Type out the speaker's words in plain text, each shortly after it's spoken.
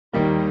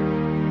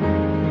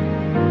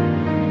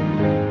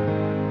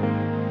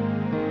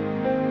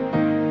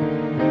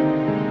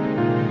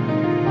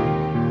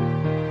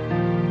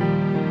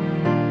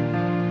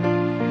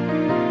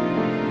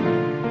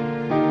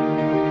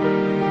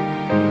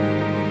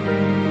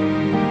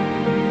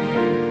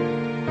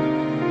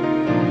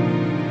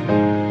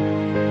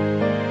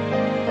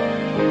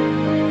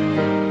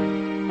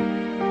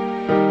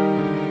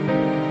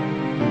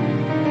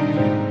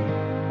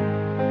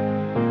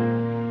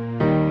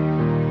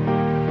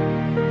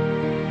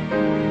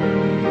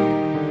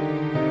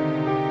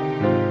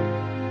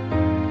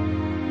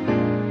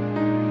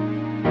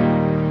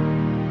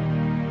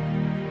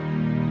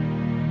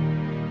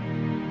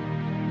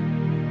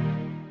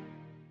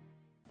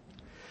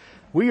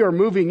we are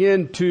moving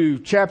into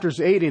chapters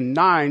 8 and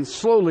 9,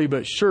 slowly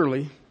but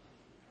surely,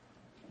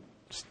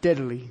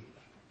 steadily.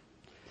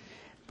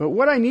 But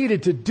what I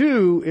needed to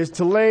do is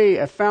to lay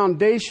a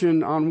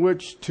foundation on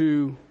which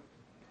to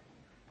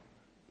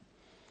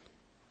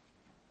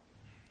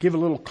give a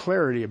little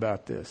clarity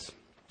about this.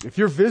 If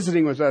you're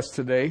visiting with us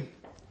today,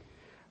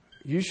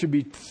 you should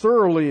be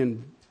thoroughly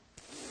and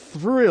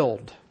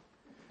thrilled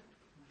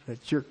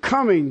that you're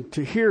coming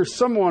to hear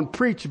someone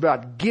preach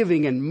about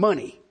giving and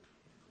money.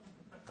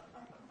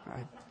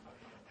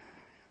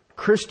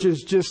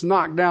 Christians just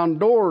knock down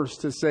doors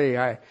to say,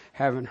 I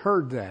haven't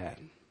heard that.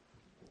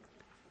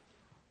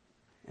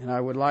 And I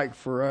would like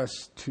for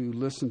us to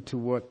listen to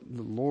what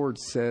the Lord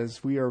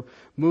says. We are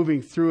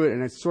moving through it,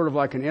 and it's sort of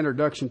like an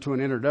introduction to an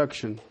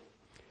introduction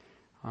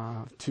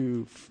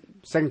to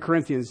 2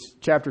 Corinthians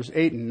chapters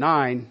 8 and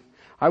 9.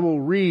 I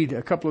will read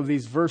a couple of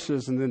these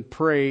verses and then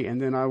pray,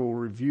 and then I will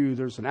review.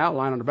 There's an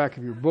outline on the back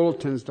of your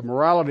bulletins, the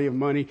morality of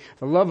money,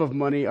 the love of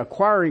money,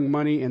 acquiring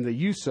money, and the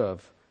use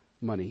of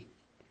money.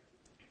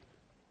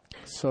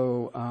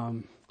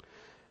 So,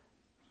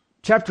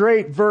 chapter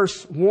 8,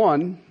 verse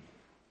 1.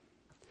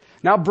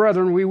 Now,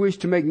 brethren, we wish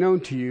to make known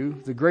to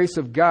you the grace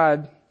of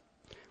God,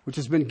 which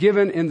has been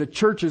given in the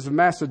churches of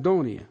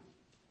Macedonia,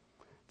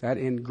 that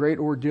in great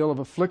ordeal of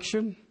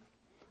affliction,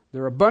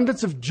 their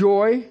abundance of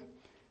joy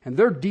and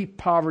their deep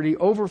poverty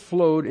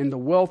overflowed in the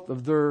wealth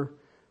of their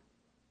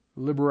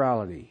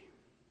liberality.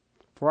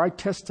 For I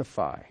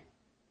testify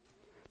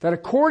that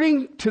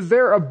according to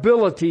their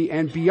ability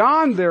and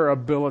beyond their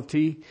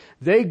ability,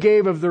 they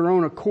gave of their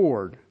own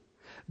accord,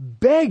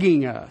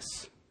 begging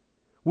us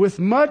with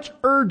much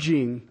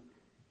urging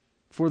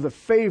for the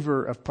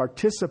favor of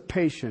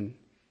participation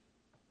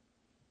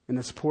in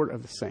the support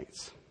of the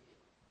saints.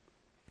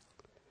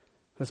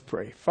 Let's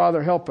pray.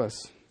 Father, help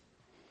us.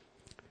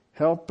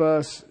 Help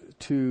us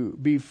to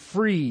be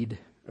freed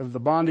of the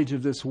bondage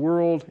of this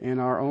world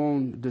and our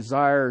own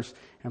desires.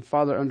 And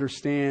Father,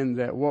 understand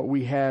that what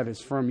we have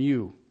is from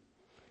you.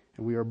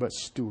 And we are but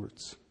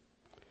stewards.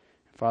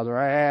 Father,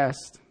 I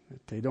ask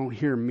that they don't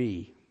hear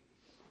me,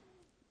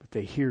 but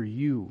they hear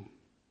you.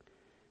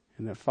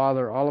 And that,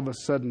 Father, all of a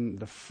sudden,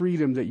 the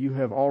freedom that you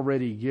have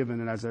already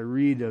given, and as I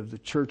read of the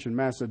church in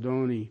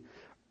Macedonia,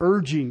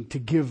 urging to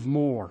give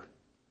more,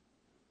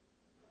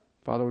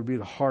 Father, would be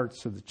the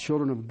hearts of the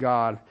children of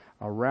God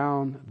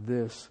around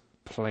this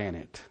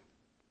planet.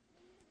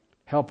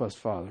 Help us,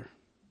 Father.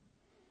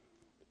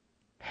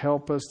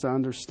 Help us to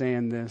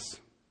understand this.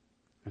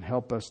 And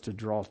help us to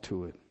draw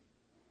to it.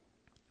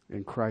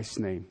 In Christ's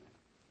name,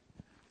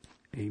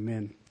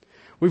 amen.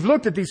 We've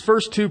looked at these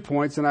first 2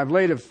 points, and I've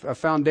laid a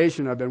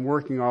foundation I've been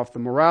working off, the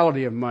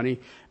morality of money,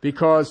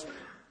 because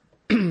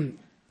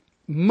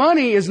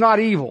money is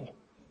not evil.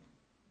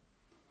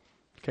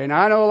 Okay,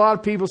 now I know a lot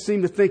of people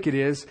seem to think it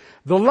is.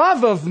 The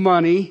love of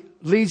money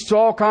leads to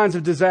all kinds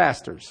of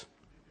disasters.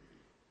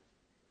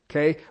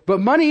 Okay,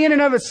 but money in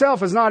and of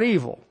itself is not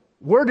evil.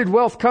 Where did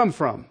wealth come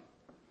from?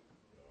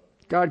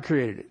 God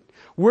created it.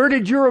 Where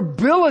did your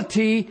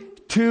ability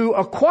to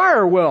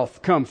acquire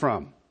wealth come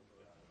from?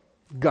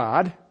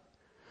 God.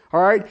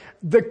 All right.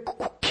 The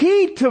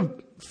key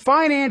to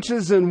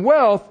finances and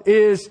wealth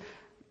is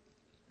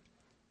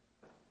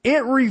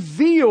it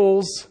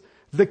reveals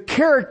the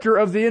character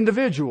of the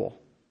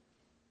individual.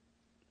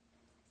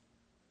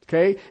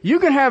 Okay. You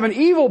can have an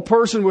evil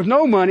person with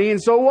no money,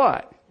 and so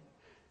what?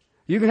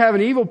 You can have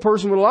an evil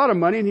person with a lot of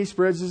money, and he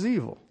spreads his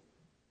evil.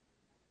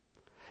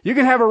 You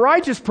can have a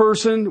righteous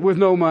person with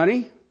no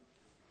money,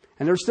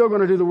 and they're still going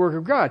to do the work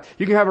of God.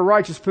 You can have a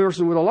righteous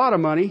person with a lot of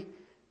money,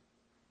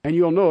 and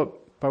you'll know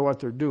it by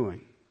what they're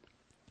doing.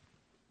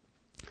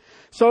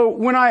 So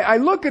when I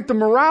look at the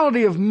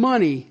morality of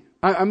money,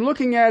 I'm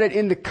looking at it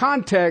in the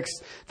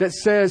context that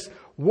says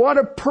what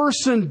a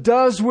person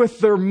does with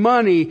their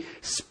money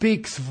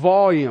speaks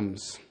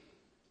volumes.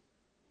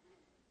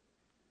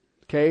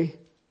 Okay?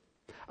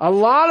 A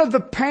lot of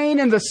the pain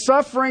and the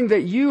suffering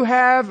that you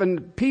have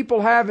and people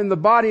have in the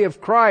body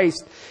of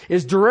Christ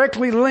is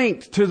directly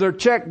linked to their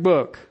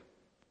checkbook.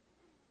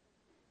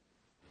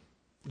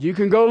 You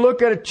can go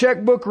look at a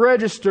checkbook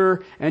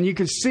register and you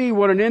can see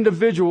what an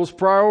individual's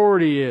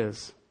priority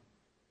is.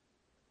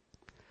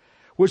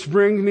 Which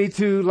brings me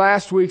to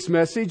last week's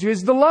message,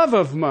 is the love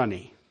of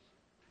money.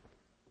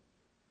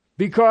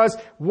 Because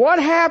what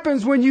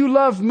happens when you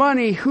love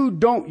money? Who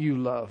don't you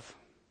love?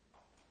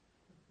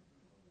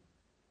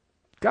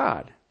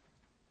 God.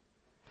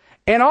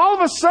 And all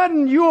of a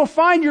sudden you will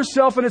find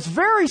yourself, and it's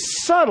very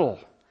subtle,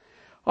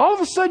 all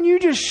of a sudden you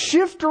just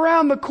shift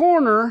around the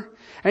corner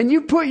and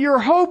you put your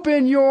hope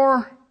in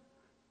your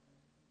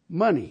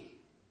money.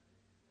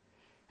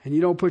 And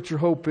you don't put your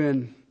hope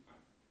in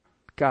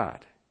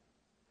God.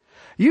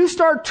 You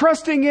start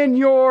trusting in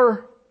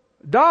your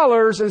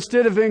dollars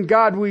instead of in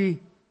God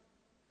we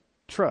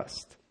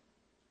trust.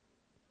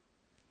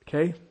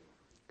 Okay?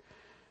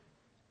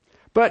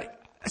 But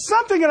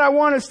something that I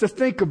want us to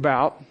think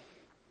about,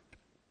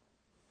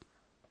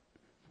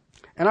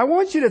 and I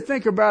want you to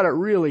think about it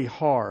really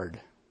hard.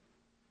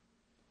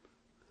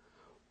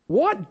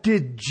 What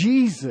did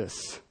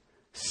Jesus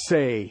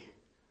say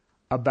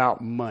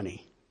about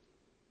money?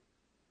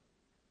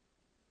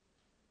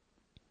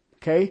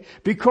 Okay?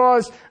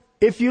 Because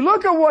if you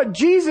look at what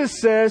Jesus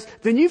says,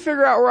 then you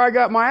figure out where I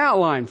got my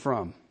outline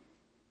from.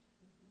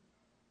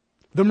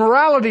 The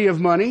morality of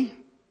money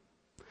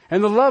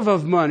and the love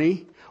of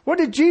money. What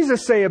did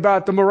Jesus say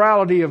about the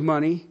morality of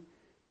money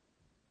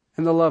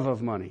and the love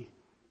of money?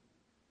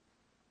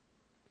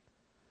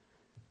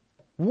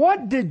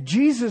 What did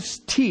Jesus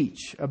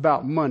teach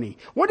about money?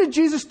 What did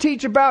Jesus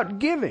teach about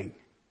giving?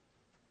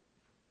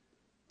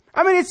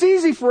 I mean, it's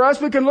easy for us.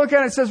 We can look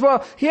at it and says,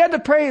 well, he had to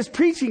pay his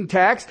preaching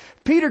tax.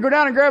 Peter, go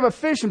down and grab a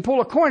fish and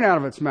pull a coin out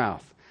of its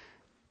mouth.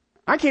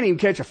 I can't even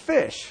catch a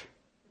fish,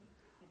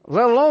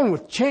 let alone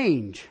with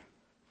change.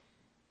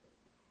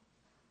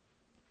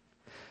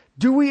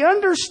 Do we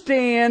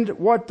understand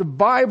what the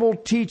Bible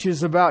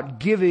teaches about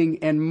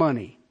giving and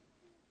money?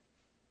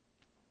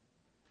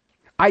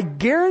 I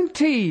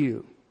guarantee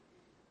you,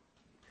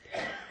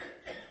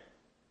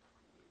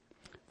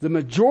 the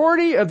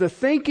majority of the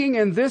thinking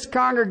in this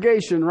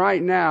congregation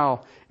right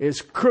now is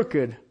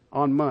crooked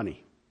on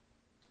money.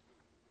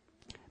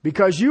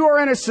 Because you are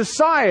in a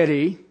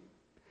society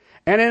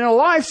and in a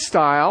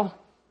lifestyle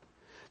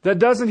that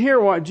doesn't hear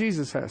what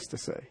Jesus has to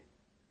say.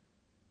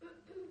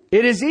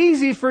 It is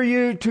easy for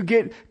you to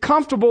get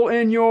comfortable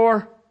in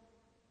your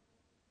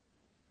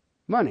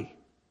money,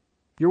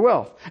 your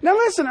wealth. Now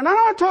listen, and I'm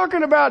not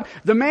talking about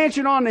the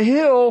mansion on the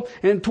hill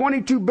and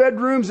 22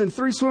 bedrooms and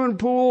 3 swimming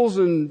pools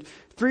and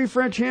 3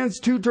 French hens,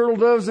 2 turtle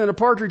doves, and a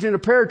partridge in a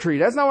pear tree.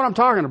 That's not what I'm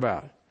talking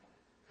about.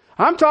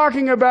 I'm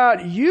talking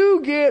about we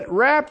get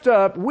wrapped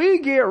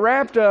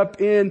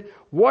up in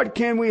what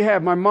can we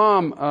have. My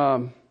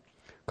mom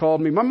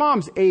called me. My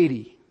mom's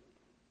 80.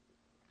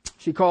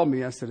 She called me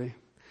yesterday.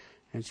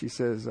 And she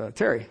says,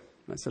 Terry.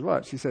 I said,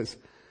 what? She says,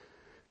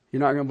 you're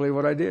not going to believe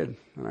what I did.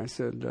 And I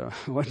said,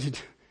 what did you do?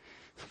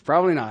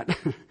 Probably not.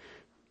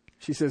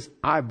 She says,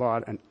 I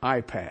bought an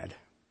iPad.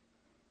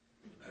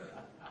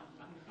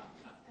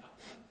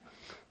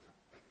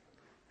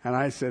 And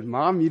I said,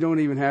 Mom, you don't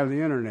even have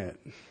the internet.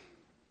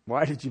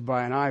 Why did you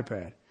buy an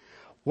iPad?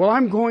 Well,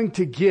 I'm going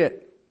to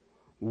get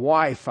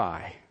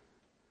Wi-Fi.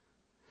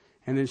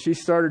 And then she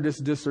started this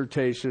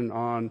dissertation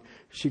on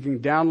she can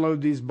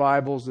download these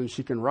Bibles and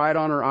she can write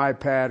on her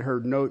iPad her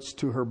notes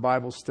to her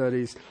Bible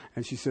studies.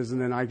 And she says,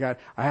 and then I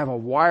have a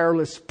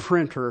wireless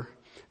printer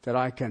that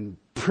I can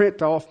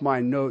print off my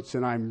notes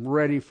and I'm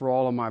ready for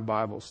all of my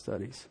Bible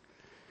studies.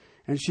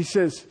 And she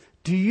says,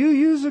 do you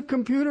use a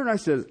computer? And I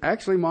said,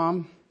 actually,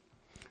 Mom,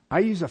 I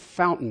use a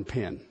fountain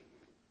pen.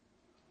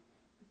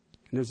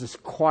 And there's this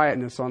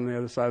quietness on the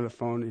other side of the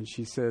phone. And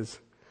she says,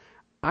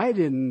 I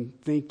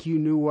didn't think you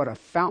knew what a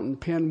fountain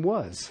pen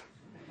was.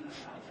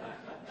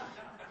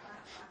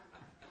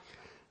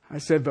 I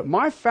said, but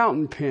my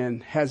fountain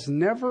pen has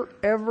never,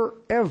 ever,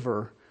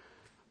 ever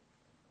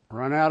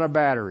run out of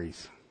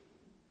batteries.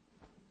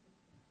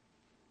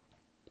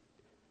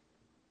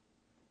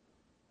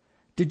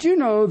 Did you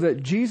know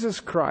that Jesus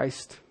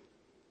Christ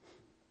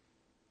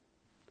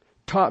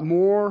taught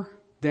more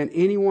than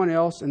anyone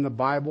else in the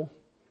Bible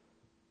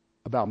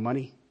about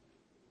money?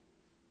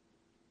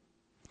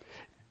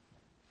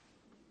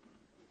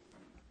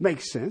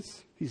 Makes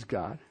sense. He's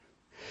God.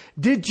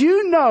 Did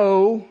you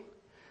know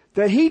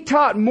that he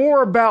taught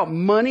more about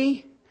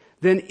money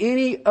than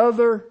any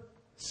other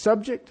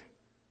subject?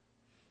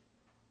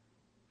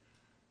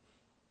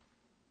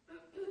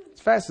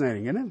 It's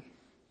fascinating, isn't it?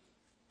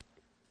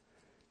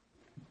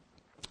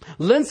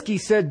 Linsky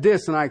said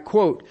this, and I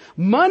quote,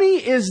 money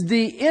is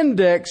the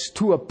index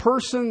to a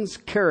person's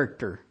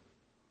character.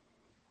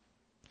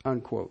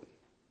 Unquote.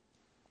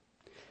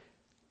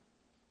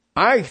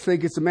 I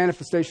think it's a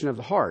manifestation of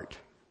the heart.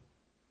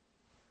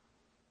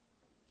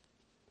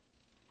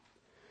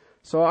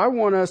 So I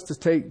want us to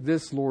take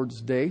this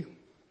Lord's Day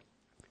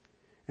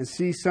and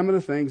see some of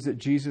the things that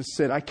Jesus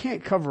said. I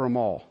can't cover them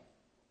all.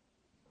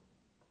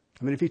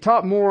 I mean, if he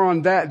taught more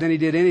on that than he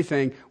did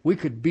anything, we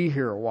could be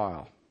here a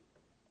while.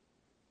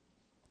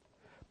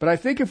 But I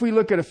think if we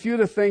look at a few of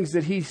the things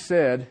that he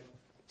said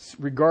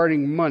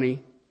regarding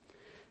money,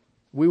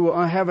 we will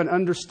have an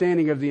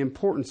understanding of the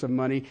importance of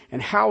money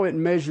and how it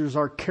measures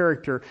our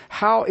character,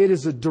 how it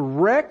is a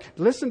direct,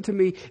 listen to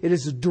me, it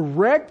is a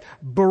direct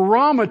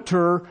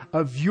barometer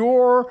of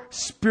your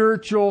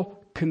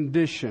spiritual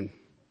condition.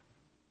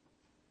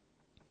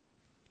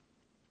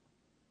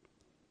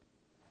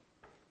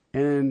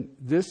 And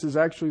this is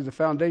actually the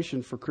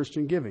foundation for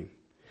Christian giving.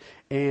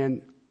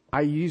 And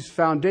I use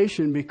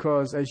foundation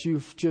because, as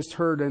you've just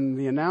heard in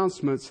the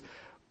announcements,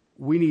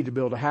 we need to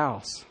build a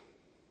house.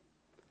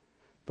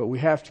 But we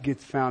have to get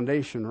the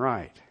foundation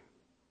right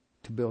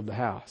to build the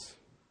house.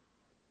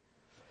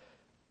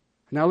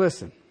 Now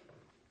listen,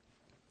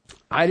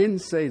 I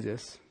didn't say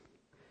this,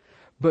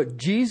 but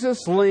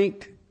Jesus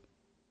linked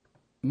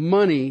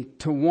money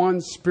to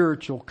one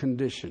spiritual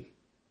condition.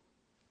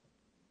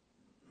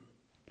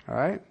 All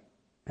right?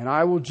 And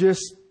I will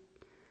just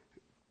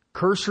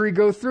cursory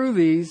go through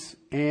these,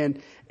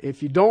 and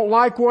if you don't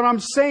like what I'm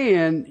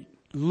saying,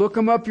 look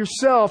them up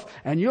yourself,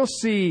 and you'll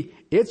see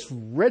It's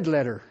red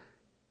letter,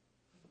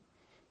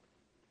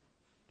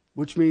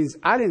 which means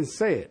I didn't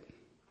say it.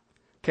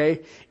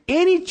 Okay?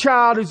 Any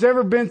child who's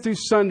ever been through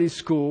Sunday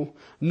school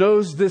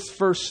knows this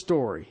first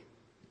story.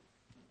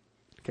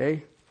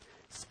 Okay?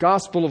 It's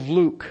Gospel of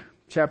Luke,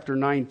 chapter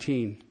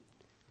 19.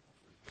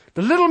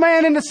 The little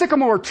man in the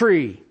sycamore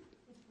tree.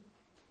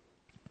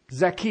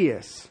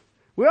 Zacchaeus.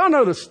 We all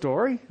know the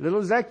story.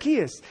 Little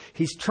Zacchaeus.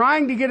 He's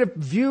trying to get a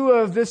view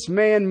of this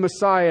man,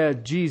 Messiah,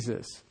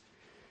 Jesus.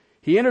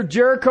 He entered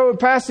Jericho and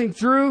passing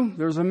through.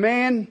 There was a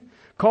man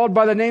called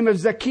by the name of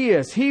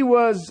Zacchaeus. He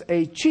was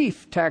a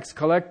chief tax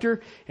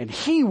collector and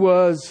he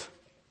was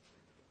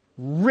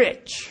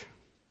rich.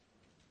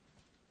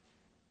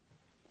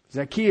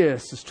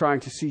 Zacchaeus is trying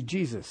to see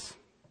Jesus,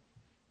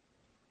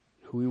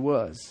 who he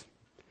was,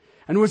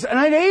 and was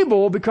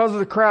unable because of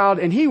the crowd,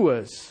 and he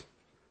was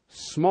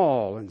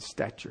small in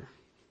stature.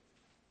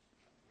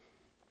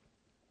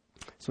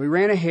 So he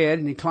ran ahead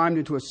and he climbed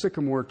into a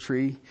sycamore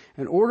tree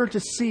in order to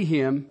see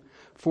him,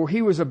 for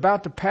he was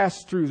about to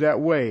pass through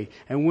that way.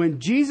 And when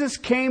Jesus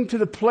came to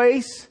the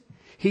place,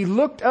 he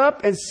looked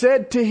up and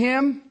said to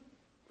him,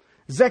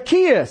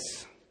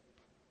 Zacchaeus,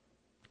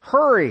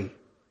 hurry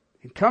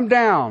and come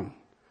down,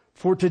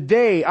 for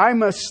today I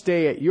must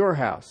stay at your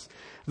house.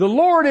 The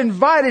Lord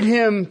invited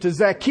him to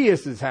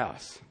Zacchaeus'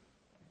 house.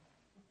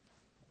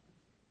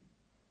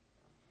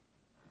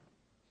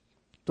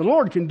 The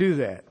Lord can do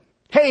that.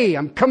 Hey,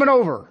 I'm coming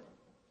over.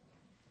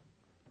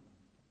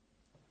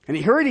 And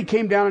he hurried, he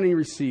came down and he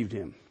received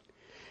him.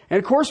 And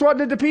of course, what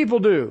did the people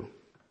do?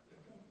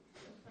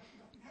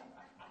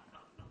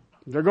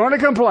 They're going to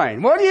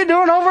complain. What are you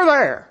doing over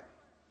there?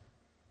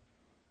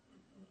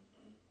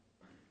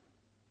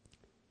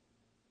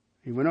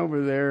 He went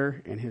over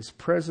there and his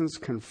presence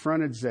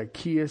confronted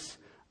Zacchaeus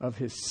of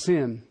his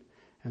sin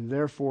and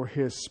therefore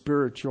his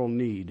spiritual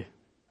need.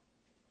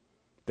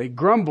 They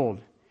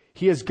grumbled.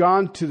 He has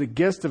gone to the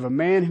guest of a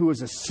man who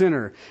is a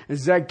sinner. And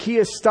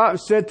Zacchaeus stopped and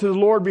said to the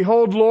Lord,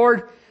 Behold,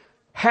 Lord,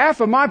 half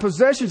of my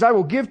possessions I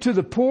will give to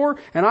the poor,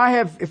 and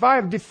if I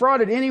have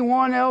defrauded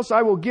anyone else,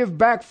 I will give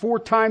back 4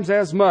 times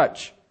as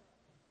much.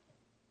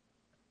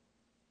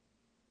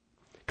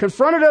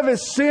 Confronted of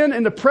his sin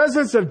in the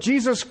presence of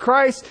Jesus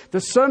Christ,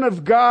 the Son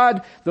of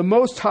God, the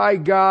Most High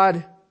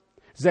God,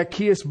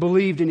 Zacchaeus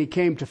believed and he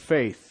came to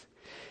faith.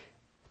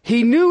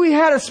 He knew he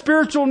had a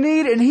spiritual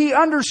need and he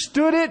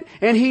understood it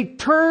and he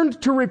turned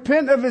to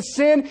repent of his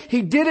sin.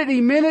 He did it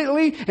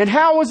immediately. And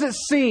how was it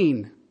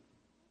seen?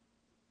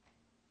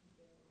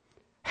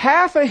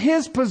 Half of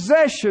his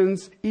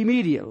possessions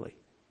immediately.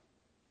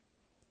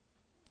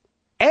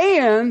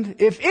 And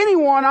if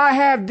anyone I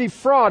have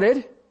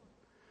defrauded,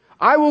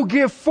 I will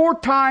give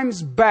 4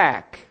 times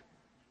back.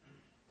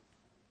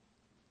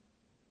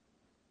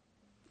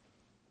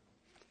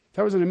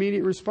 That was an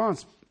immediate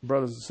response,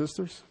 brothers and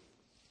sisters.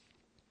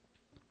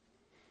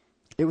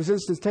 It was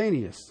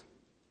instantaneous.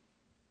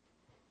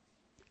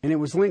 And it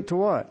was linked to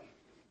what?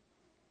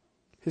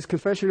 His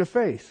confession of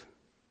faith.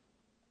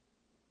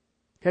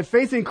 He had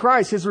faith in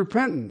Christ, his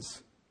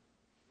repentance.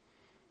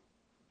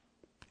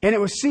 And it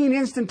was seen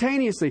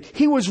instantaneously.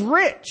 He was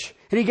rich,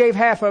 and he gave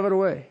half of it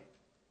away.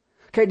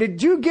 Okay,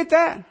 did you get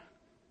that?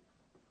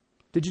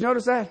 Did you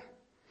notice that?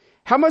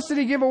 How much did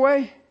he give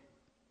away?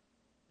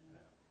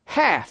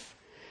 Half.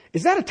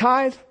 Is that a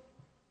tithe?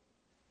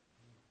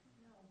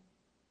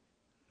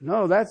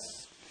 No,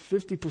 that's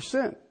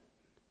 50%.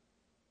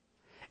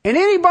 And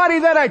anybody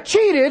that I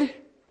cheated,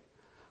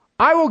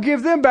 I will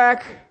give them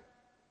back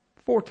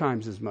 4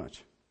 times as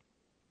much.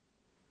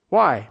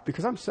 Why?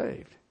 Because I'm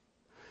saved.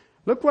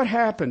 Look what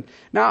happened.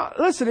 Now,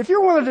 listen, if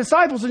you're one of the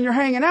disciples and you're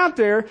hanging out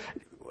there,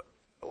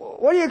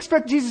 what do you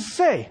expect Jesus to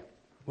say?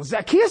 Well,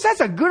 Zacchaeus, that's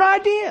a good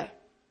idea.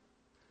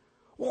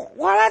 Well,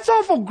 that's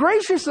awful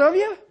gracious of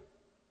you.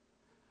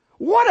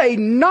 What a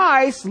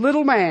nice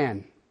little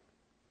man.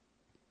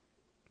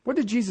 What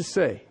did Jesus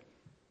say?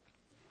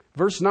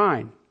 Verse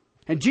 9.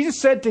 And Jesus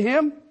said to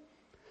him,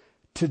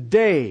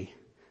 Today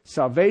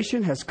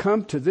salvation has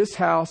come to this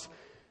house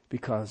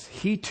because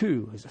he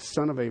too is a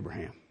son of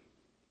Abraham.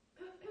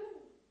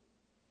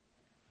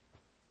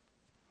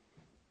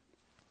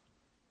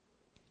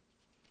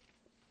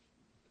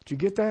 Did you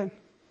get that?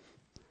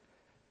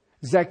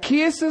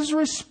 Zacchaeus'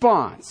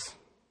 response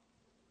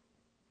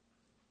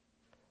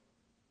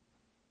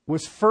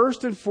was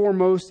first and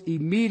foremost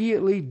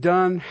immediately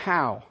done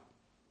how?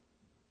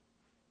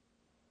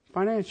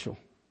 Financial.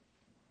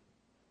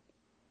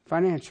 I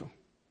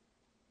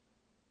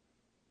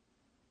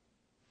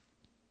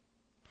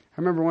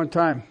remember one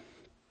time,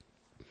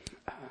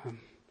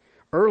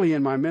 early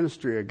in my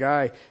ministry, a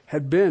guy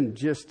had been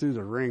just through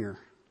the ringer.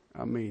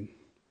 Had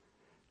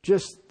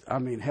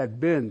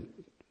been,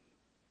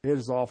 it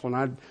was awful.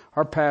 And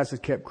our paths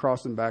had kept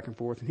crossing back and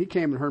forth. And he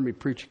came and heard me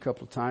preach a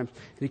couple of times.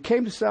 And he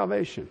came to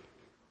salvation.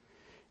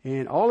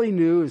 And all he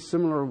knew is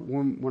similar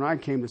when I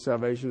came to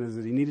salvation is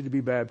that he needed to be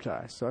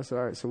baptized. So I said,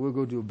 all right, so we'll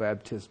go do a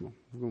baptismal.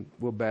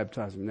 We'll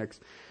baptize him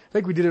next. I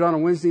think we did it on a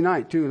Wednesday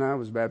night too, and I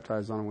was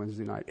baptized on a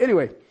Wednesday night.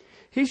 Anyway,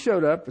 he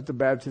showed up at the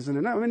baptism,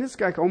 and I mean, this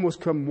guy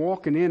almost come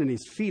walking in and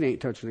his feet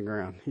ain't touching the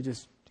ground.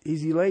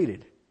 He's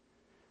elated.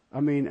 I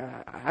mean,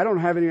 I don't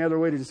have any other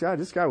way to describe it.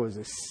 This guy was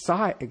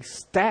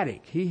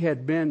ecstatic. He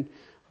had been,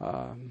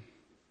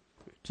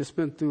 just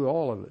been through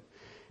all of it.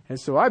 And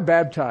so I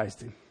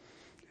baptized him.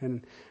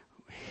 And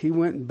he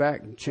went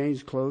back and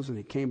changed clothes, and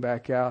he came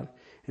back out.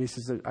 And he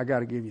says, I got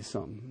to give you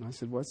something. And I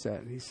said, what's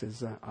that? And he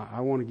says,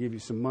 I want to give you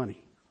some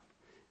money.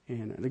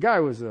 And the guy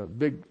was a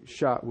big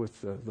shot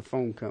with the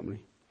phone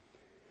company.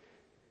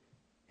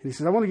 And he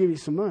says, I want to give you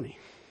some money.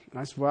 And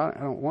I said, well,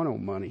 I don't want no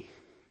money.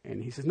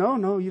 And he says,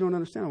 no, you don't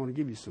understand. I want to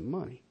give you some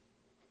money.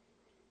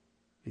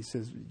 He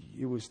says,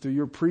 it was through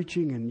your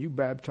preaching and you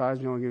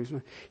baptized me. I want to give you some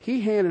money.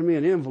 He handed me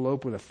an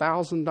envelope with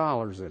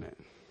 $1,000 in it.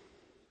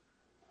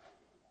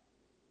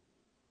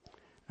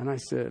 And I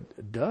said,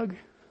 Doug,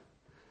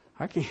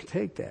 I can't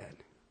take that.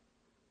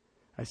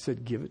 I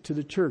said, give it to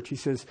the church. He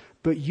says,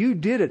 but you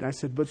did it. I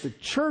said, but the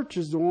church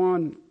is the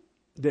one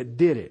that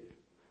did it.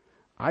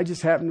 I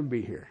just happened to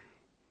be here.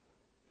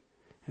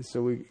 And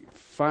so we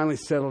finally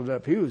settled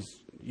up.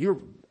 You're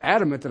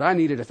adamant that I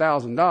needed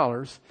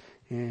 $1,000.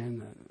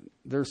 And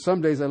there's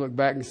some days I look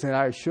back and say,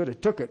 I should have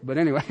took it. But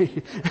anyway,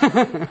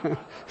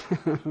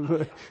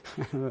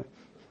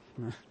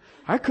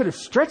 I could have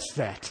stretched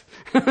that.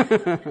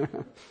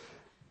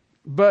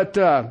 But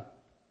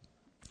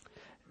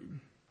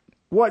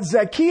what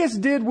Zacchaeus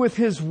did with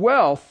his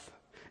wealth,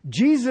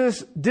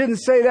 Jesus didn't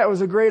say that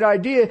was a great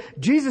idea.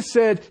 Jesus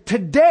said,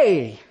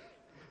 today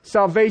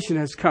salvation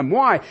has come.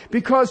 Why?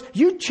 Because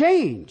you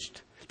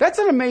changed. That's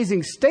an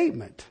amazing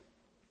statement.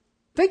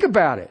 Think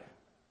about it.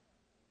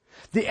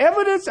 The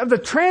evidence of the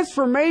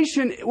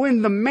transformation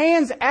in the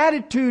man's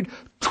attitude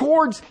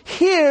towards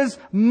his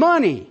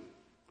money.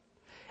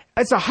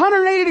 It's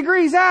 180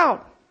 degrees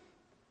out.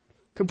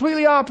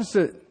 Completely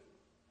opposite.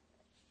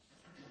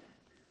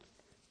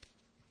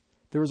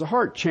 There was a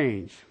heart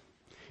change.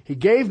 He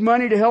gave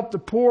money to help the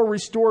poor,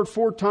 restored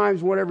 4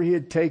 times whatever he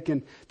had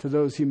taken to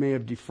those he may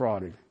have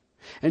defrauded.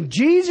 And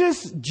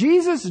Jesus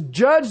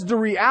judged the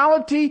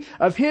reality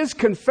of his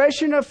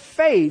confession of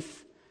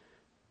faith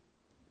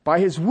by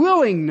his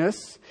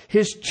willingness,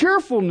 his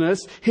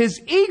cheerfulness,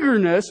 his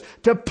eagerness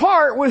to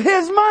part with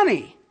his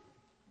money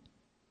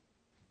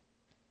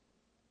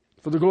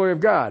for the glory of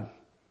God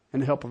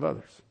and the help of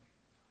others.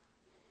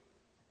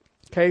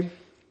 Okay?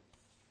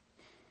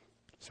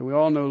 So we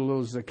all know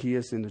little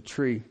Zacchaeus in the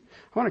tree.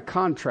 I want to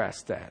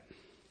contrast that.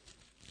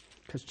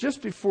 Because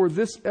just before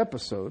this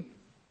episode,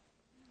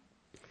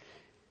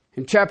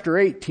 in chapter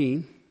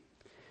 18,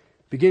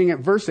 beginning at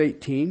verse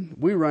 18,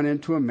 we run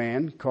into a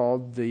man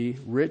called the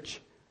rich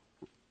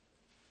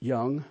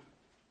young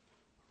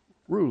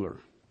ruler.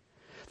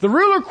 The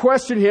ruler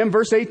questioned him,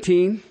 verse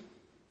 18,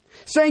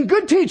 saying,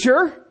 "Good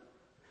teacher,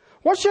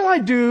 what shall I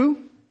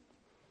do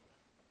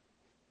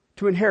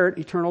to inherit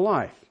eternal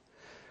life?"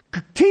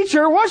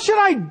 Teacher, what should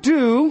I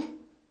do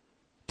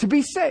to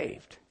be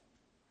saved?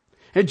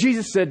 And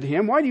Jesus said to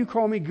him, "Why do you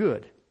call me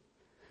good?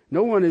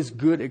 No one is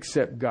good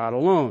except God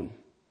alone.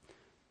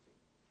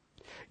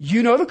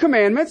 You know the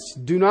commandments.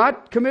 Do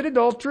not commit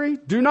adultery.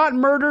 Do not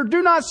murder.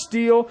 Do not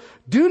steal.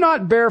 Do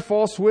not bear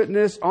false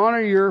witness.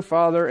 Honor your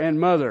father and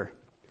mother."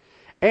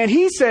 And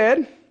he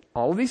said,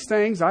 "All of these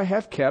things I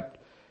have kept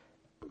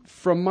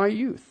from my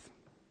youth."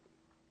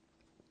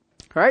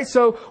 All right,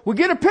 so we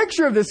get a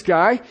picture of this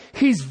guy.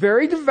 He's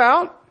very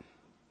devout.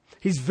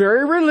 He's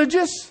very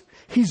religious.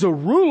 He's a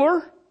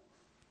ruler.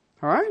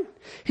 All right?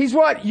 He's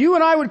what you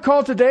and I would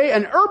call today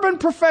an urban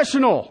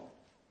professional.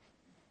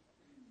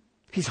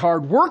 He's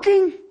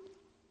hardworking.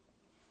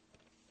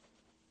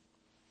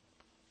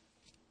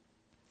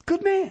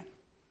 Good man.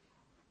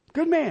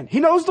 Good man. He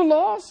knows the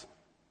laws.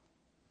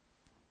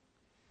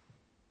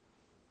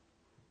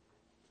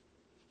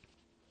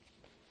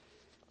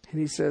 And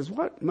he says,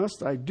 "What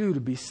must I do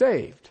to be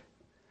saved?"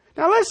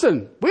 Now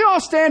listen, we all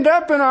stand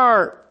up in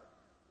our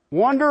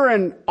wonder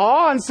and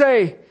awe and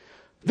say,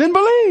 "Then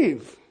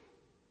believe.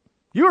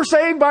 You are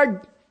saved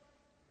by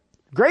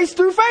grace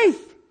through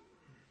faith.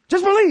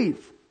 Just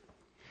believe."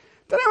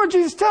 That's not what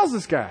Jesus tells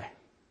this guy.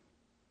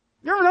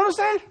 You ever notice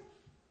that?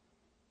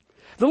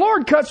 The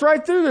Lord cuts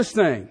right through this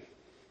thing.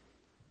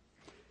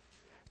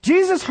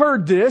 Jesus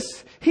heard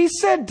this. He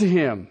said to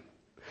him,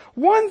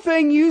 "One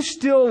thing you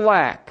still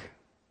lack.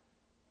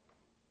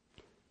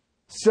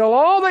 Sell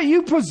all that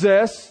you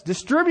possess,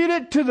 distribute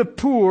it to the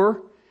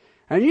poor,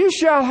 and you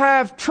shall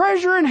have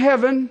treasure in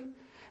heaven,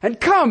 and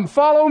come,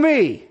 follow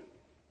me."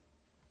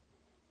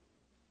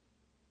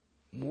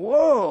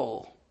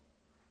 Whoa.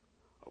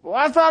 Well,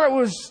 I thought it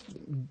was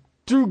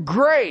through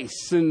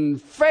grace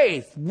and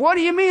faith. What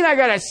do you mean I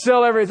got to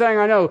sell everything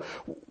I know?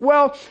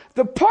 Well,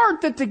 the part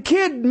that the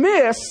kid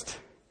missed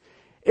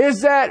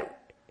is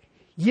that,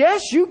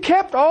 yes, you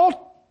kept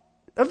all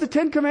of the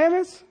 10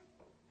 Commandments.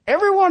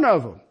 Every one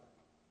of them.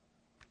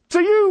 So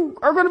you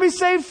are going to be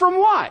saved from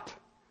what?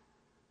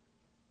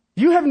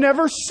 You have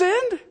never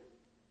sinned?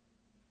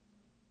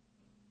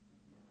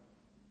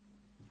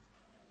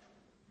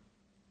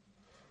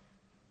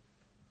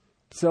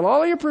 Sell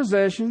all of your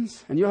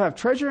possessions, and you'll have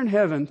treasure in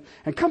heaven,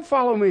 and come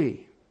follow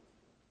me.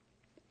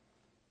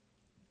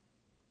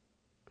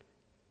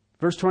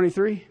 Verse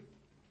 23.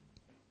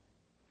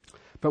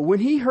 But when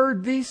he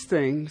heard these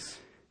things,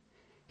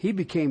 he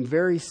became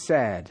very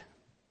sad,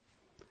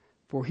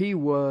 for he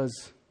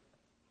was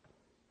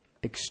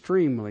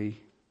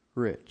extremely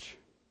rich.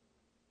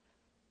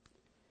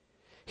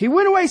 He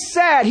went away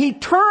sad. He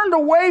turned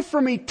away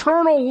from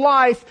eternal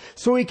life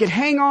so he could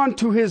hang on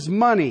to his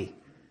money.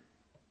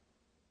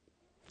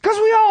 Because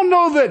we all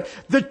know that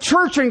the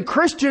church and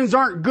Christians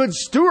aren't good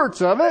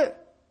stewards of it.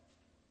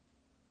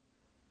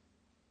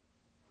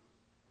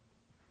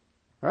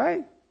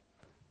 Right?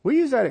 We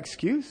use that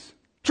excuse.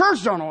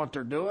 Church don't know what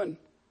they're doing.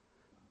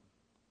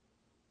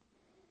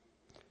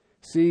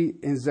 See,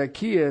 in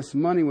Zacchaeus,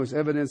 money was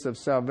evidence of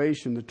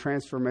salvation, the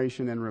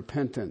transformation, and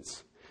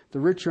repentance. The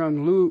rich young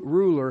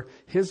ruler,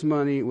 his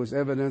money was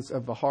evidence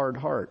of the hard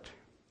heart.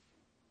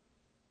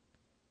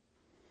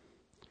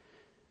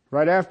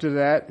 Right after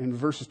that, in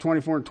verses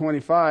 24 and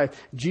 25,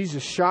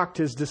 Jesus shocked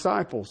his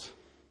disciples.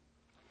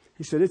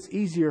 He said, it's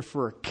easier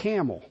for a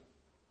camel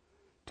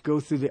to go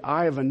through the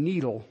eye of a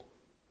needle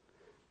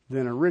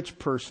than a rich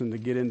person to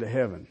get into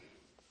heaven.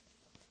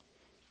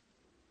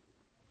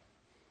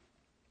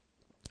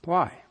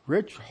 Why?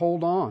 Rich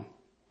hold on.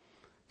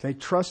 They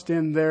trust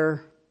in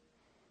their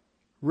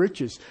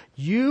riches.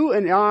 You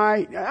and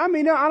I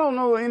don't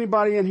know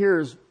anybody in here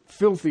is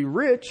filthy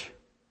rich.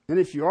 And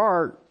if you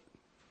are,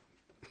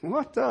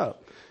 what's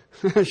up?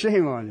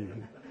 Shame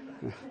on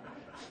you.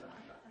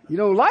 You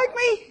don't like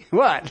me?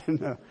 What?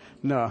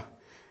 No.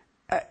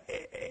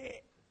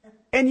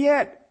 And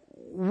yet,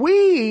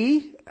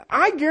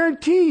 I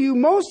guarantee you,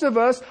 most of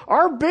us,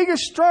 our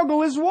biggest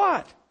struggle is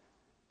what?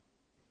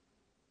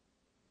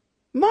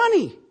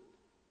 Money.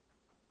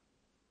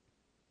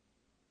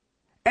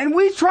 And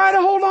we try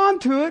to hold on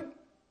to it,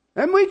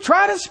 and we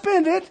try to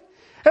spend it,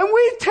 and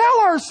we tell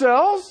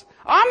ourselves,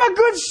 I'm a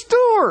good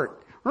steward.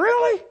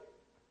 Really?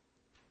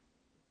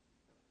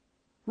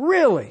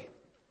 Really?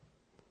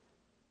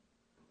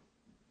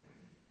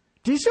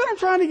 Do you see what I'm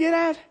trying to get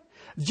at?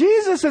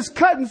 Jesus is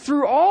cutting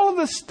through all of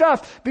the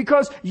stuff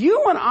because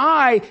you and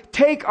I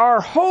take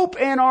our hope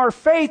and our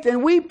faith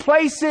and we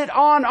place it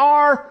on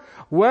our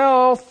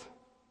wealth,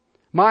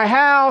 my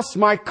house,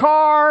 my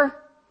car,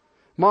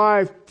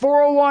 my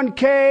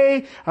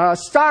 401k,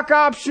 stock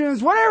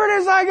options, whatever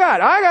it is I got.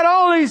 I got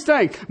all these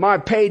things. My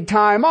paid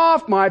time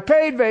off, my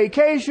paid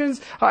vacations.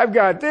 I've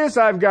got this,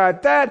 I've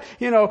got that.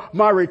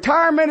 My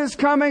retirement is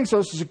coming,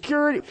 Social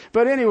Security.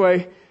 But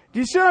anyway, do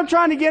you see what I'm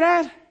trying to get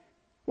at?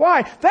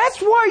 Why? That's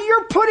why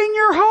you're putting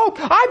your hope.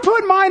 I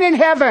put mine in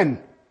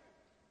heaven.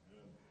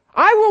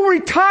 I will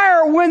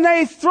retire when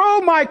they throw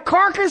my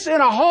carcass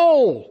in a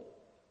hole.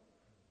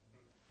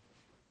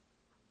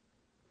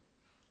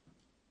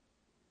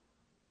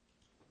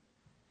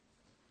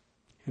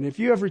 And if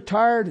you have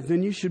retired,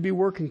 then you should be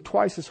working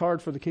twice as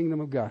hard for the kingdom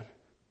of God.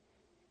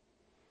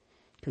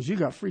 Because you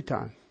got free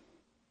time.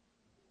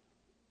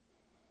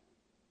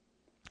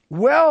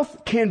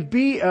 Wealth can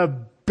be a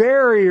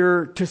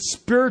barrier to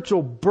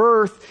spiritual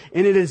birth,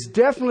 and it is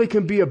definitely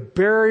can be a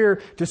barrier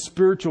to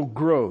spiritual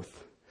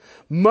growth.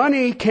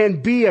 Money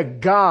can be a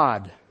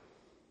god.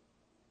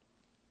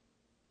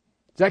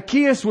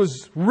 Zacchaeus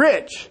was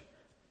rich,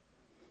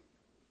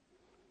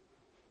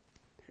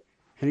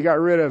 and he got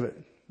rid of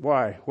it.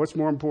 Why? What's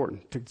more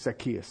important to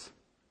Zacchaeus?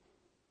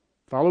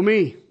 Follow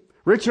me.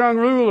 Rich young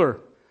ruler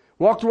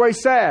walked away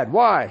sad.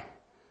 Why?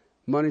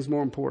 Money's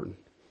more important.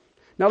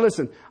 Now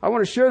listen, I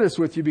want to share this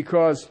with you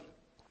because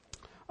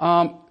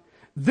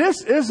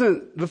this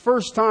isn't the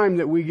first time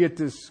that we get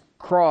this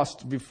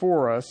crossed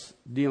before us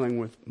dealing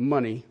with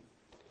money.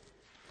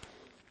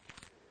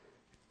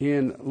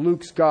 In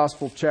Luke's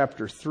Gospel,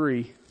 chapter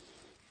 3.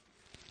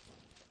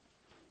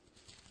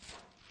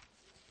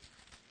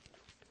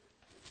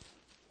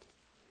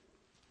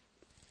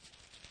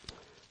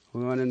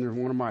 We went into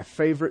one of my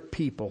favorite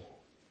people,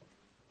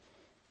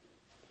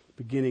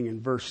 beginning in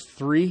verse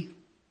 3.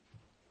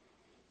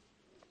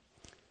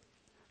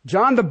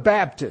 John the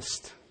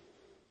Baptist.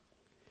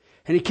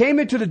 And he came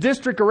into the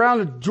district around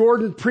the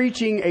Jordan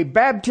preaching a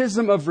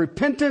baptism of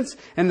repentance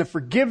and the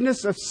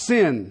forgiveness of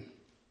sin.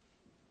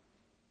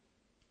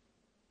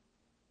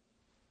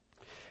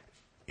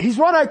 He's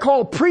what I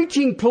call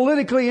preaching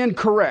politically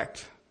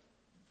incorrect.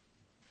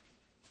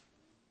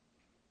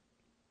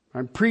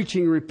 I'm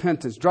preaching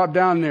repentance. Drop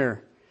down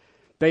there.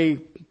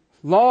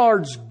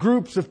 Large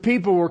groups of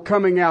people were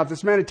coming out.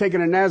 This man had taken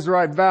a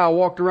Nazirite vow,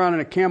 walked around in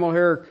a camel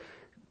hair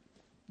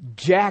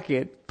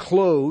jacket,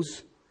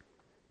 clothes.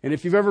 And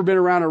if you've ever been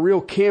around a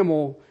real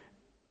camel,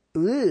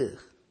 ugh.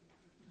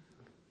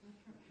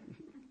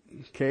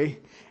 Okay.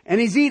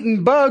 And he's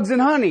eating bugs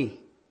and honey.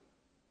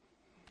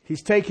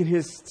 He's taking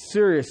his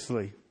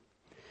seriously.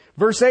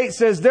 Verse 8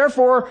 says,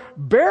 therefore,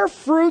 bear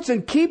fruits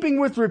in keeping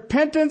with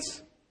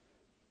repentance.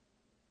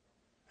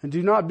 And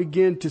do not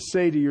begin to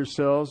say to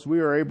yourselves, we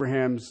are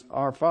Abraham's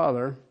our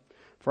father.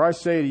 For I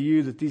say to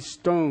you that these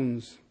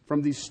stones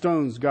from these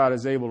stones God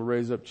is able to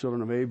raise up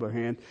children of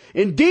Abraham.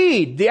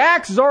 Indeed, the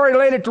axe is already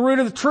laid at the root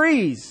of the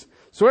trees.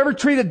 So every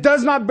tree that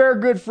does not bear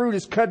good fruit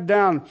is cut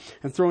down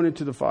and thrown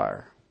into the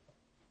fire.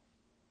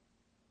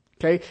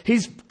 Okay?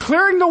 He's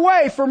clearing the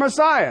way for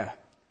Messiah.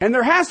 And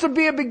there has to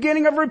be a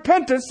beginning of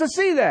repentance to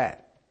see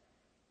that.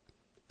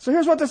 So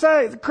here's what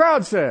the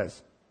crowd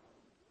says.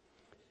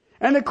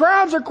 And the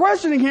crowds are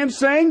questioning him,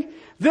 saying,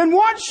 then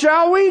what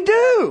shall we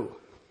do?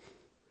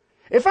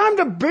 If I'm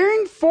to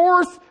bring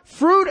forth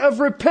fruit of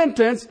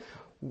repentance,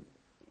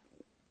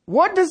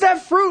 what does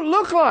that fruit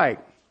look like?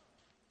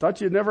 Thought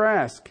you'd never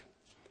ask.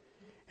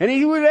 And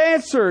he would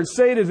answer and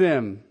say to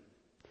them,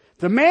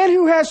 the man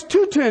who has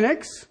 2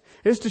 tunics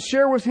is to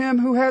share with him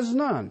who has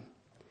none.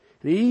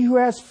 And he who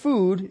has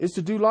food is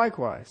to do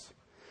likewise.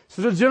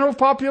 So the general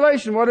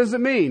population, what does it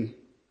mean?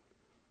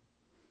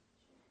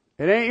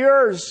 It ain't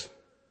yours.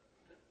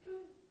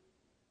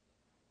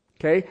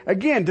 Okay.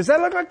 Again, does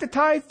that look like the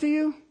tithe to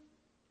you?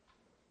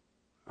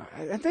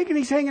 I'm thinking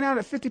he's hanging out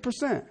at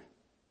 50%.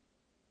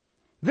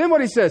 Then what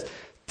he says,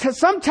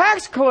 some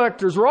tax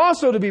collectors were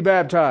also to be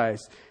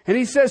baptized. And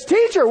he says,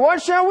 teacher,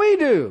 what shall we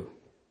do?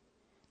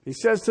 He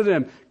says to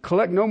them,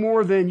 collect no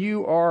more than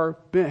you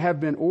have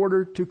been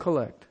ordered to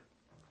collect.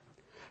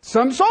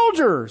 Some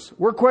soldiers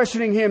were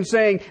questioning him,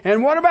 saying,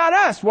 and what about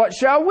us? What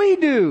shall we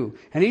do?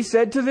 And he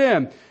said to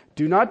them,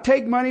 do not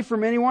take money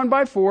from anyone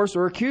by force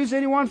or accuse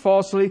anyone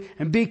falsely,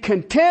 and be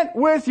content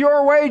with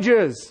your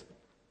wages.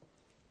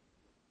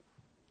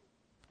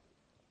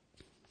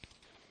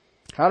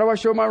 How do I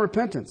show my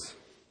repentance?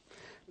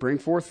 Bring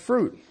forth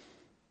fruit.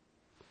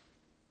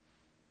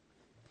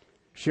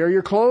 Share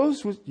your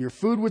clothes, your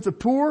food with the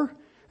poor.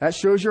 That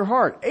shows your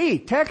heart. Hey,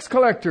 tax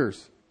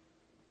collectors,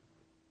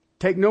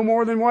 take no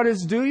more than what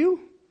is due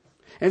you.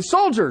 And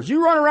soldiers,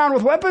 you run around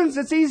with weapons.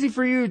 It's easy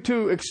for you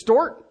to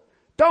extort.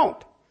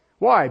 Don't.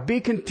 Why?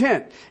 Be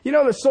content. You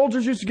know, the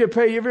soldiers used to get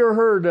paid. You ever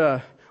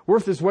heard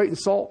worth his weight in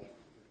salt?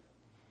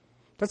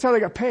 That's how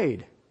they got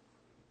paid.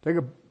 They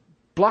got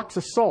blocks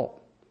of salt.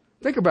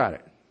 Think about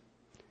it.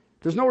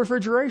 There's no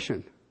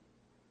refrigeration.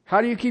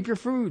 How do you keep your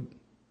food?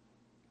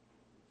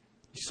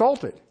 You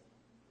salt it.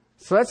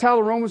 So that's how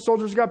the Roman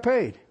soldiers got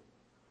paid.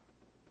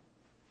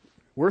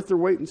 Worth their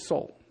weight in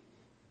salt.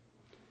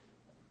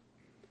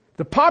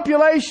 The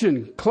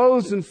population,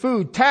 clothes and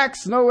food,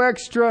 tax no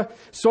extra,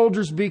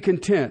 soldiers be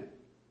content.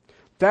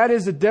 That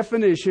is a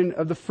definition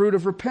of the fruit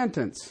of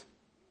repentance.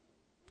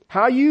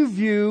 How you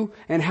view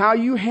and how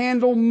you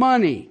handle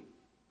money.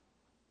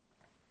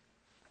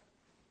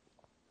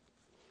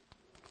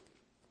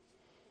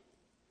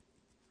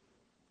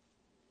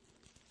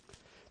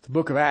 The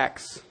book of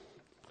Acts,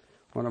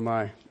 one of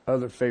my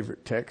other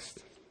favorite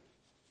texts.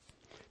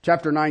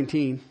 Chapter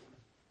 19.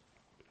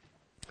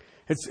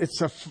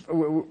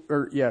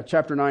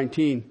 Chapter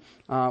 19.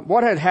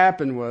 What had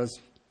happened was,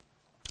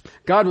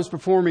 God was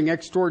performing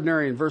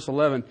in verse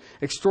 11,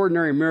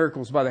 extraordinary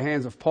miracles by the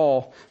hands of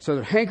Paul, so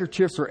that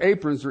handkerchiefs or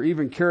aprons were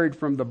even carried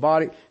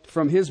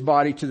from his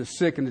body to the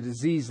sick, and the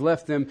disease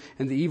left them,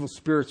 and the evil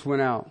spirits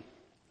went out.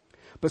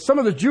 But some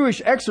of the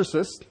Jewish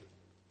exorcists,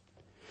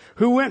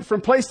 who went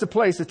from place to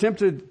place,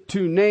 attempted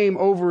to name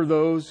over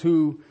those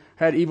who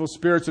had evil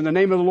spirits in the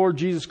name of the Lord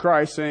Jesus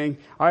Christ, saying,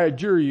 I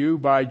adjure you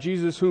by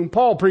Jesus whom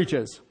Paul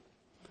preaches.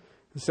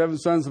 The 7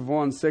 sons of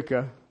one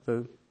Sikha,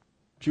 the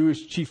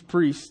Jewish chief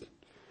priest,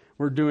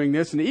 were doing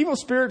this, and the evil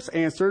spirits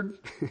answered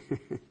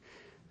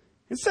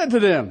and said to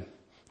them,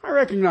 I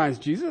recognize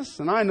Jesus,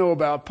 and I know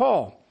about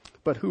Paul,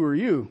 but who are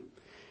you?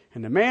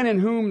 And the man in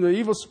whom the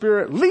evil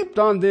spirit leaped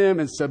on them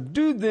and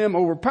subdued them,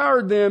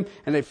 overpowered them,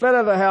 and they fled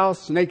out of the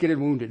house naked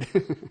and wounded.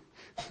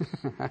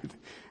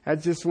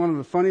 That's just one of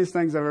the funniest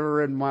things I've ever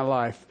read in my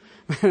life.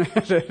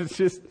 It's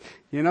just,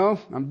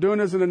 I'm doing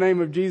this in the name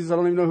of Jesus. I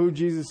don't even know who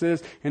Jesus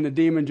is. And the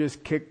demon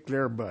just kicked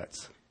their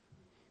butts.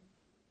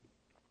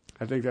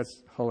 I think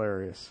that's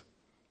hilarious.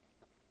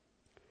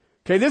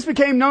 Okay, this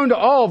became known to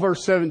all,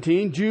 verse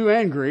 17, Jew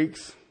and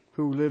Greeks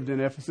who lived in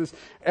Ephesus.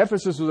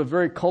 Ephesus was a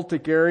very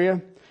cultic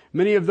area.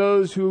 Many of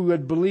those who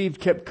had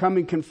believed kept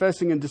coming,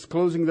 confessing, and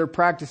disclosing their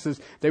practices.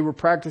 They were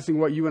practicing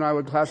what you and I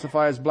would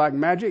classify as black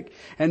magic.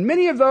 And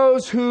many of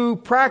those who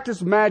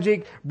practiced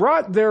magic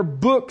brought their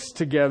books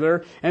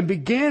together and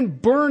began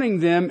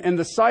burning them in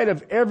the sight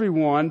of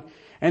everyone.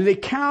 And they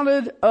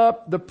counted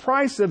up the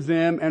price of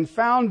them and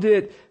found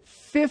it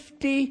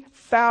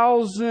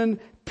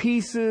 50,000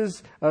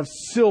 pieces of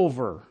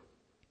silver.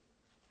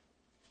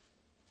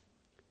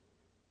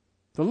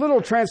 The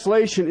literal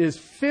translation is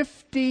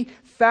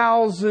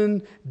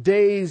 50,000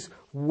 days'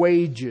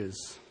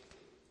 wages.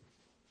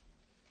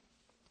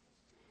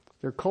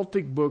 Their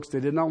cultic books, they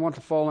did not want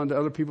to fall into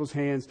other people's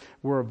hands,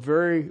 were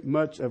very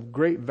much of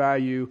great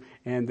value,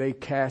 and they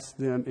cast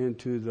them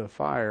into the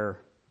fire.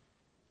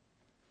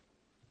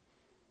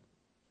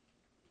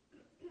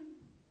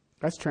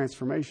 That's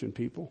transformation,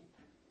 people.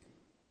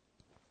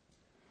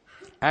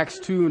 Acts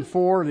 2 and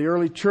 4, the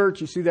early church,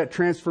 you see that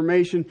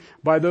transformation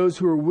by those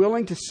who are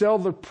willing to sell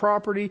their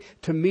property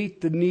to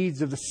meet the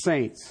needs of the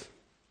saints.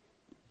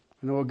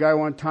 I know a guy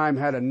one time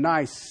had a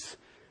nice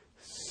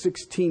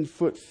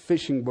 16-foot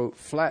fishing boat,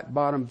 flat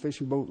bottom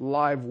fishing boat,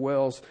 live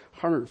wells,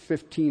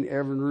 115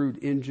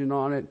 Evinrude engine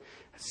on it,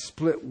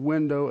 split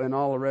window and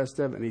all the rest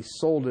of it. And he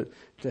sold it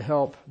to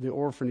help the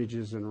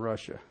orphanages in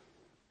Russia.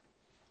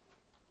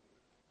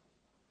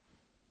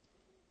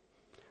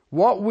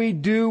 What we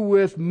do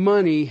with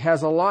money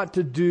has a lot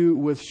to do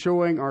with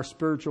showing our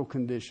spiritual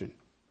condition.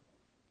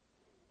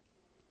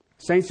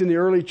 Saints in the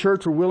early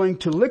church were willing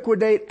to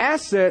liquidate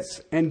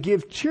assets and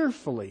give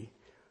cheerfully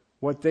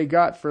what they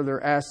got for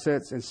their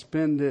assets and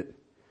spend it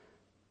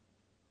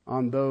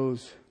on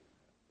those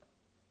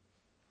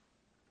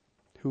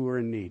who were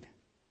in need.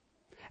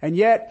 And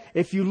yet,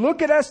 if you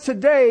look at us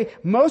today,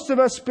 most of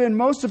us spend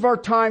most of our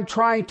time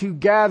trying to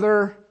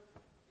gather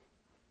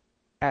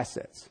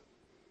assets.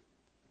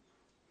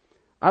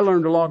 I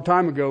learned a long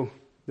time ago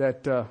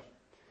that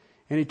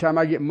anytime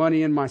I get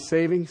money in my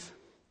savings,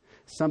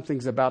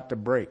 something's about to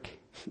break.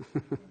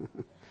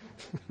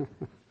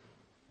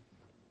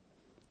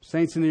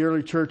 Saints in the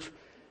early church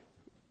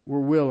were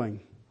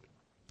willing.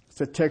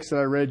 It's a text that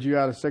I read you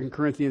out of 2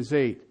 Corinthians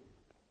 8.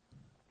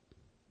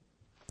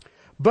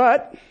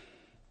 But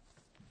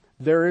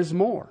there is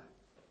more.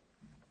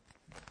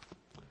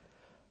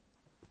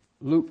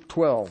 Luke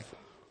 12.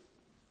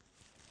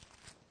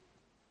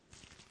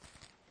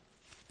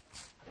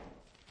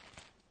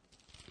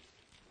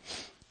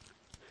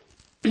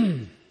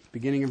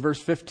 Beginning in verse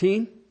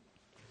 15.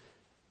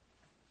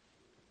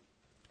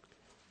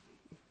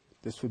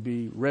 This would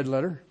be red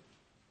letter.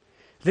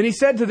 Then he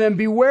said to them,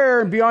 beware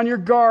and be on your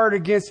guard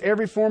against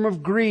every form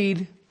of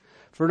greed,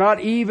 for not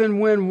even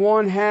when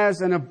one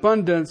has an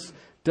abundance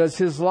does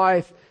his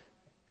life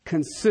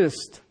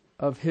consist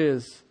of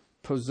his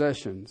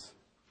possessions.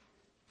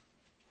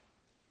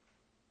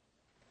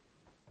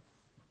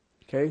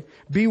 Okay?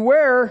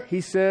 Beware,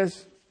 he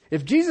says.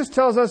 If Jesus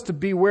tells us to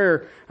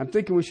beware, I'm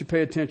thinking we should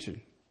pay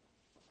attention.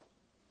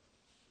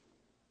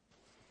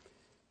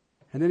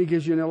 And then he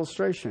gives you an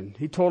illustration.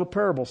 He told a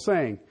parable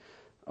saying,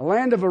 a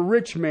land of a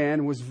rich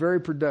man was very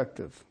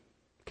productive.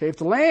 Okay, if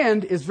the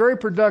land is very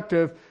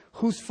productive,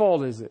 whose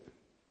fault is it?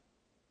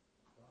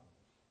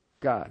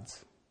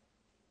 God's.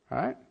 All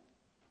right?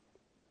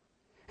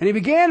 And he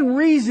began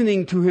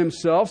reasoning to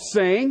himself,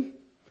 saying,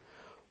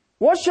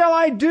 what shall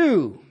I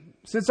do,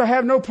 since I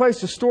have no place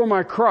to store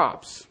my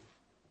crops?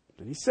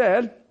 And he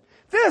said,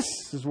 this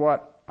is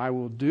what I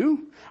will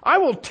do. I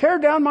will tear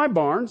down my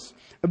barns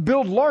and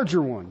build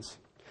larger ones.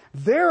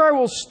 There I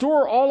will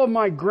store all of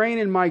my grain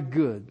and my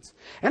goods.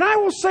 And I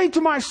will say to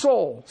my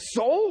soul,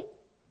 soul,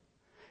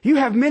 you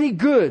have many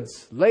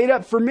goods laid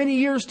up for many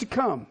years to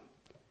come.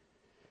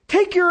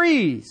 Take your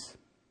ease,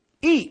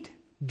 eat,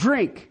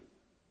 drink,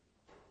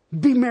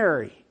 be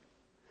merry.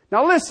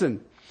 Now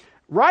listen,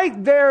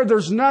 right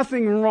there's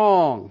nothing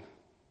wrong.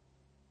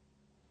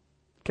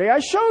 Okay, I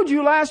showed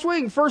you last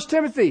week in 1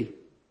 Timothy.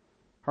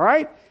 All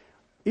right?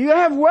 You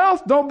have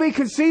wealth, don't be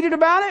conceited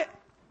about it.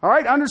 All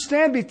right,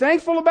 understand, be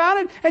thankful about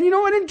it. And you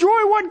know what? Enjoy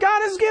what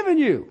God has given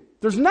you.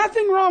 There's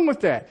nothing wrong with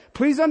that.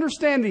 Please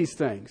understand these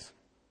things.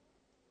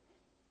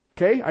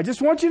 Okay, I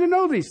just want you to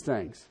know these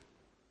things.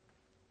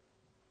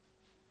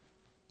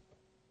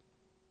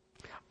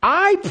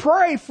 I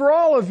pray for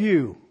all of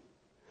you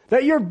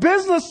that your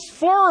business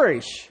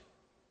flourish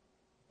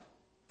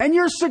and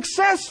you're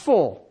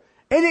successful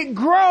and it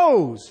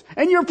grows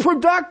and you're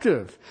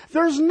productive.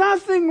 There's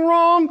nothing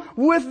wrong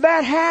with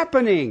that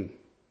happening.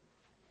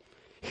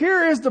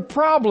 Here is the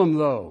problem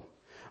though.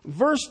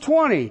 Verse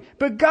 20,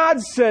 but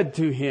God said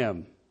to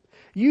him,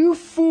 you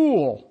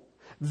fool,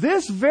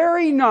 this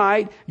very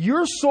night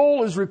your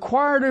soul is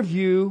required of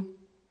you,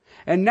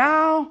 and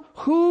now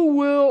who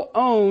will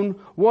own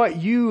what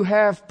you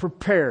have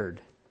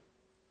prepared?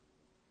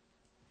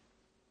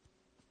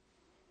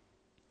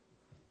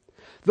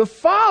 The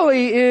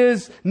folly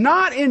is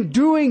not in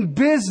doing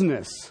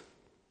business.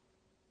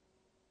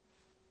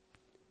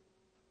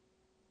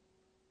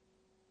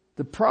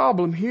 The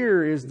problem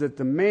here is that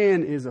the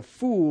man is a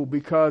fool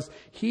because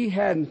he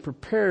hadn't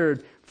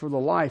prepared for the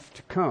life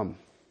to come.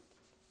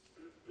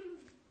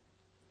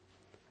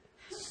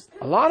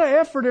 A lot of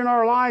effort in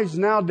our lives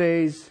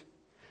nowadays,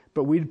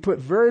 but we put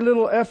very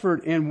little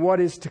effort in what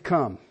is to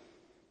come.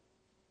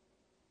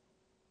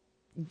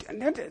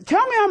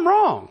 Tell me I'm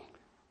wrong.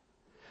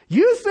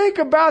 You think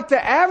about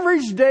the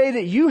average day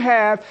that you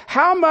have.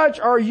 How much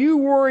are you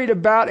worried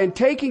about and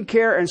taking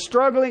care and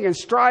struggling and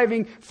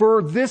striving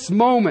for this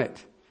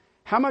moment?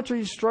 How much are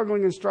you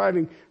struggling and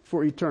striving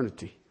for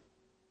eternity?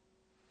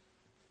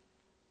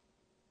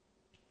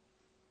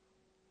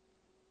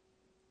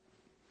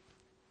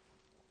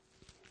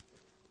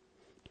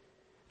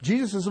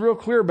 Jesus is real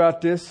clear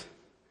about this.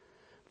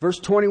 Verse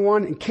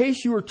 21, in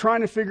case you were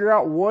trying to figure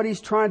out what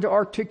he's trying to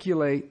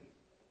articulate.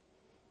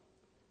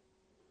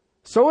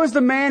 So is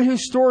the man who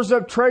stores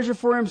up treasure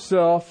for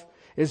himself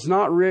is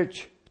not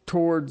rich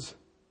towards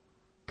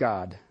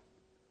God.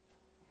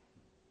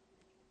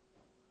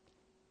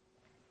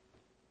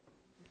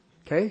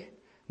 Okay?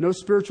 No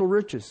spiritual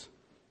riches.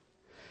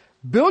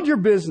 Build your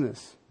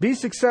business. Be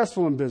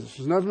successful in business.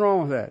 There's nothing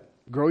wrong with that.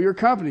 Grow your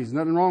companies.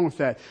 Nothing wrong with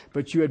that.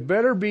 But you had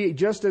better be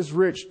just as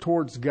rich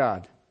towards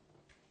God.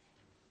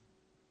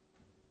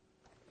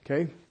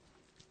 Okay?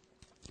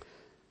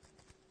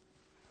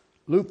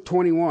 Luke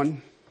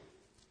 21.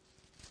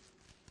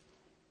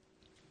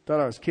 Thought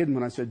I was kidding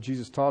when I said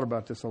Jesus taught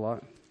about this a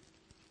lot.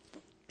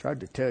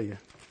 Tried to tell you.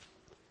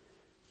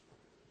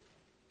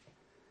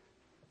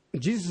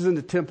 Jesus is in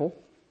the temple.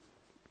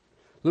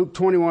 Luke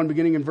 21,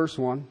 beginning in verse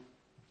 1.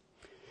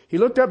 He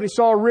looked up and he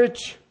saw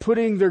rich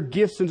putting their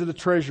gifts into the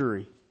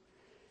treasury.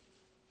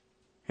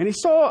 And he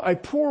saw a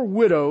poor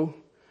widow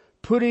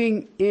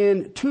putting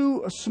in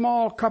 2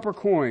 small copper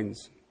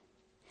coins.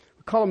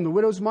 We call them the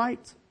widow's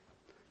mites.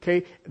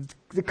 Okay,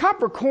 the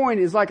copper coin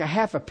is like a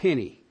half a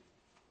penny.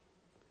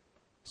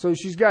 So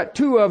she's got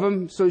 2 of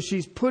them, so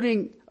she's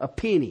putting a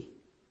penny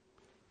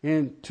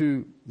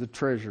into the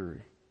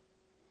treasury.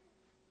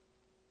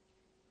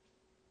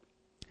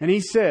 And he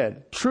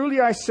said,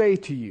 truly I say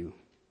to you.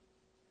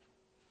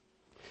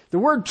 The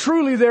word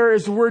truly there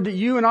is the word that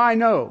you and I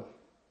know.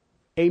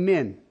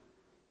 Amen.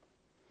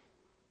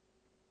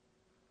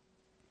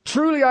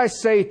 Truly I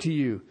say to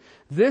you,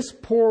 this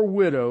poor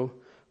widow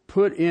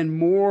put in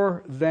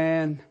more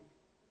than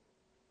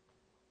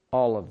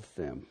all of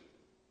them.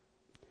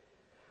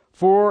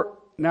 For,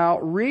 now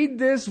read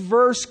this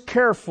verse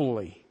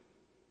carefully.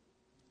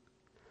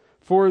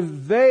 For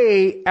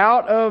they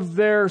out of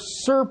their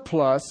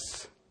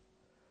surplus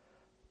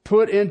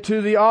put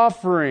into the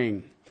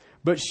offering,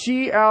 but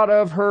she out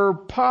of her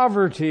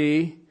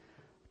poverty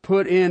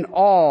put in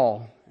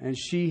all, and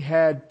she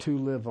had to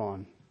live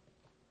on.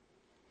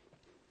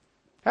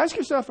 Ask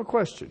yourself a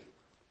question.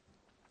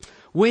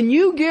 When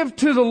you give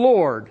to the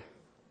Lord,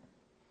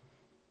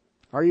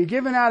 are you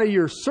giving out of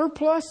your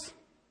surplus?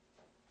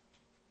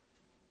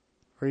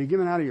 Or are you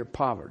giving out of your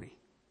poverty?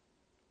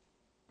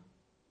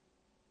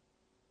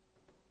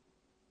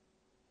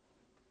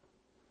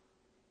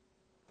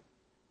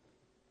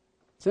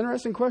 It's an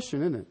interesting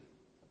question, isn't it?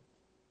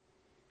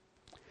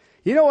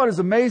 You know what is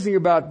amazing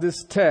about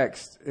this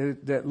text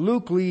that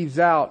Luke leaves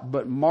out,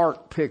 but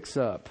Mark picks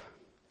up?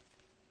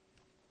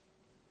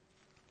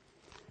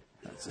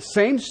 It's the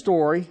same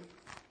story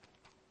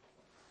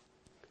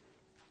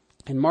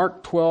in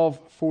Mark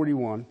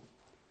 12:41.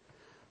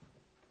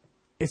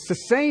 It's the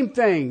same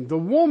thing. The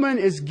woman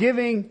is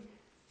giving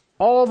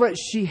all that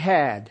she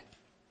had.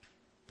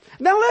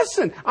 Now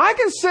listen, I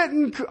can sit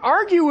and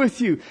argue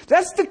with you.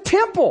 That's the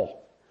temple.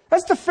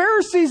 That's the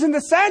Pharisees and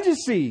the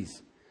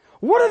Sadducees.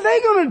 What are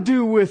they going to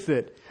do with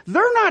it?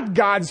 They're not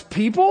God's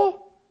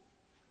people.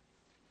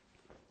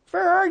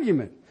 Fair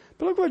argument.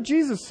 But look what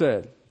Jesus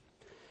said.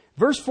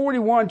 Verse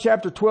 41,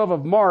 chapter 12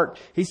 of Mark,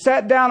 he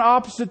sat down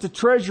opposite the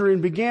treasury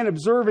and began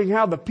observing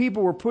how the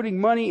people were putting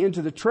money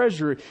into the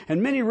treasury,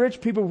 and many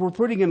rich people were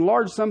putting in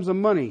large sums of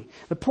money.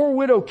 The poor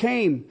widow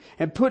came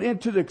and put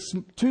into the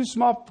 2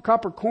 small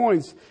copper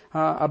coins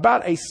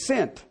about a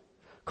cent.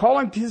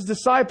 Calling his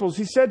disciples,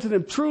 he said to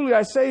them, truly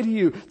I say to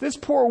you, this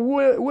poor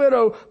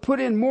widow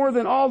put in more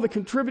than all the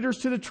contributors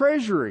to the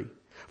treasury.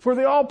 For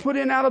they all put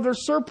in out of their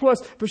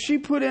surplus, but she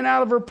put in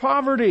out of her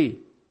poverty.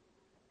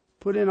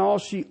 Put in all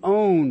she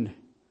owned,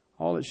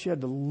 all that she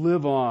had to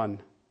live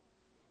on.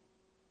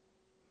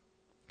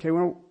 Okay,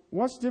 well,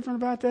 what's different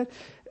about that?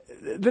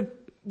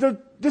 The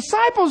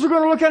disciples are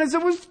going to look at it and say,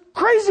 "Well,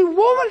 crazy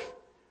woman,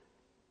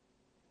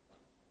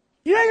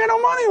 you ain't got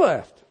no money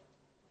left."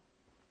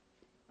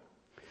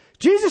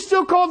 Jesus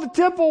still called the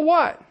temple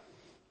what?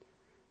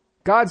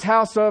 God's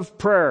house of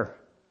prayer.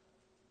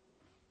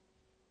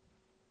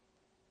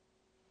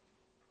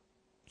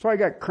 That's why I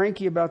got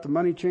cranky about the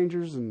money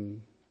changers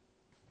and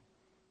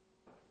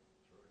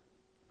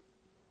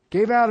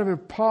gave out of her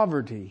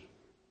poverty.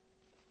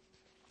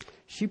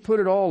 She put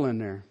it all in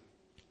there.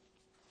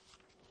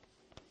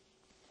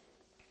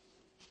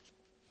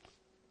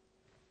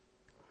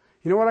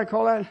 You know what I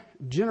call that?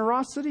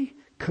 Generosity,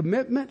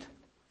 commitment,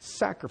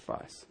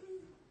 sacrifice.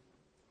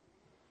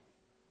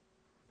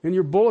 In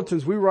your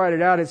bulletins, we write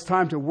it out. It's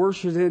time to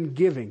worship in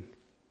giving.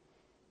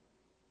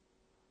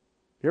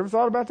 You ever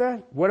thought about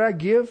that? What I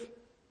give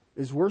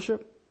is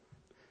worship.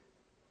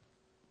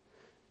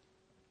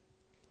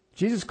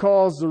 Jesus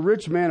calls the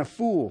rich man a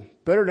fool.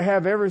 Better to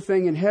have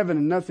everything in heaven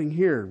and nothing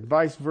here,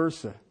 vice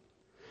versa.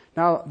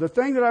 Now, the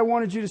thing that I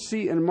wanted you to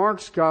see in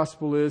Mark's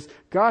gospel is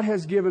God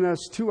has given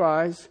us 2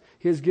 eyes,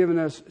 He has given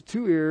us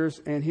 2 ears,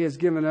 and He has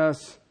given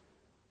us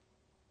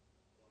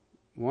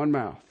 1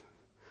 mouth.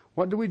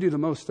 What do we do the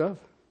most of?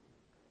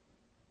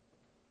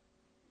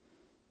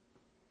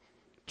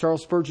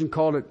 Charles Spurgeon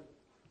called it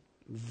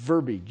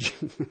verbiage.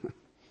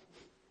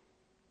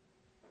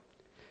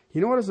 You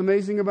know what is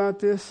amazing about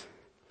this?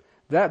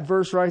 That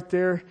verse right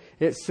there,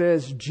 it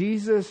says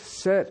Jesus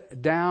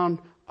sat down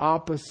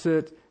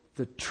opposite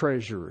the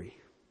treasury.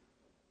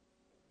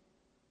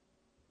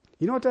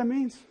 You know what that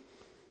means?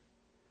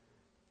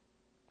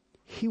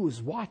 He was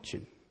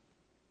watching.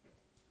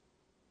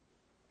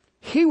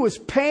 He was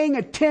paying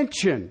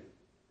attention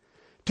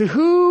to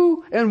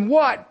who and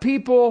what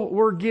people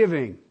were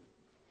giving.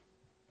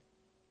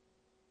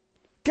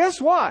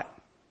 Guess what?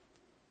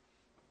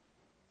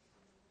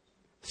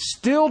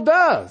 Still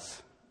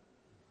does.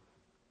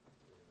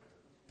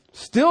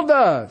 Still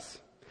does.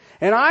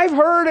 And I've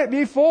heard it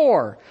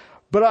before.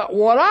 But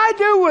what I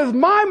do with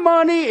my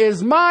money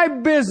is my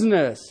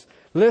business.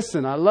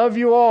 Listen, I love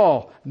you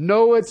all.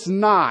 No, it's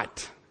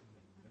not.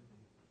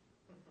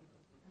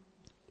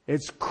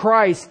 It's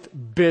Christ's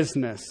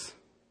business.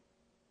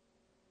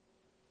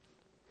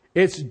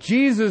 It's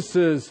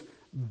Jesus'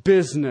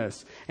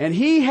 business. And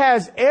He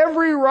has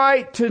every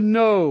right to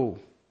know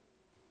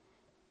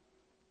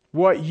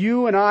what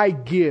you and I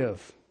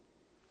give.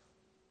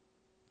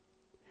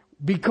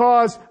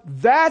 Because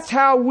that's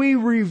how we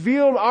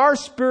revealed our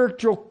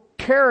spiritual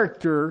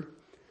character,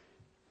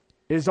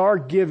 is our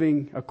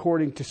giving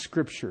according to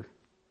Scripture.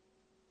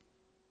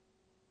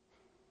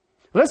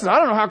 Listen, I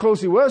don't know how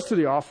close he was to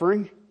the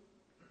offering.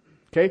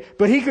 Okay,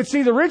 but he could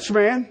see the rich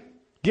man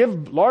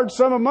give large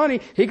sum of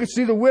money. He could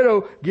see the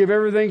widow give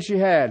everything she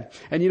had.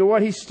 And you know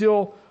what? He's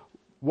still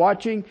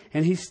watching,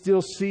 and he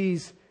still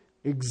sees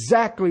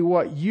exactly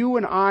what you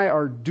and I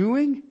are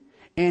doing,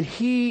 and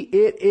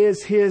it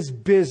is His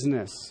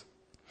business.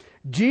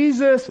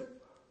 Jesus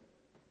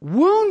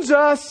wounds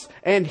us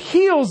and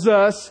heals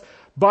us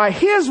by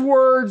His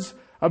words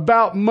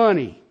about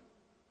money.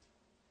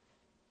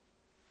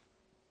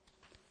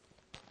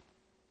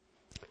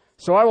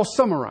 So I will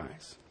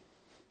summarize.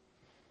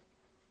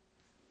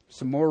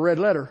 Some more red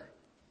letter.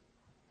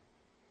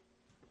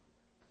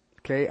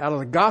 Okay, out of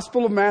the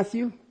Gospel of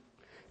Matthew,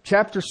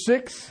 chapter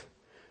 6,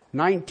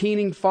 19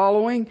 and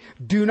following.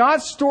 Do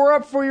not store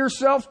up for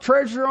yourself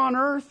treasure on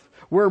earth,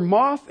 where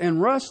moth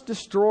and rust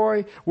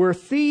destroy, where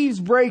thieves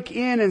break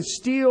in and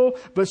steal,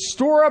 but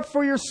store up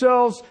for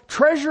yourselves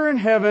treasure in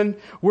heaven,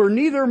 where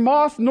neither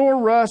moth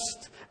nor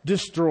rust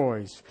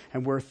destroys,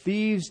 and where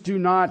thieves do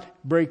not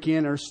break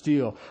in or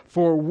steal.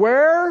 For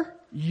where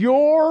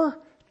your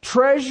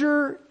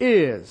treasure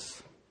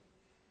is,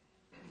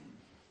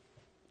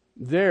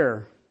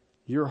 there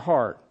your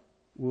heart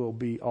will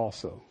be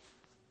also.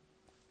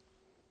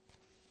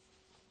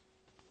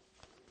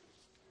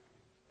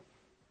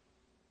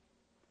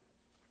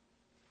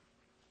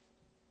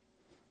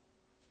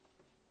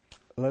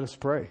 Let us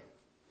pray.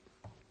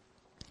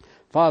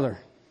 Father,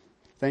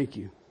 thank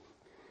you.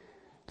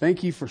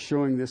 Thank you for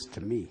showing this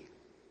to me.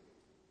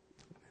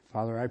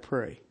 Father, I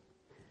pray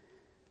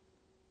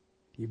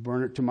you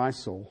burn it to my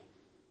soul.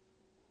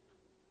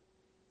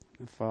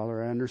 And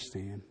Father, I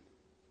understand.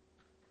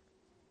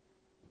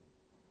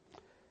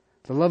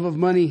 The love of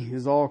money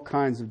is all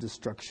kinds of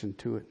destruction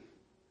to it.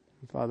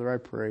 And Father, I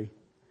pray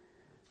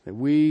that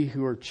we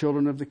who are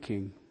children of the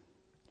King,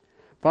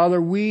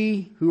 Father,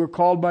 we who are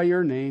called by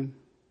your name,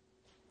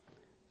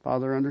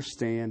 Father,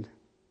 understand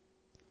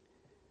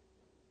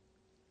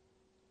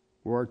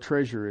where our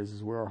treasure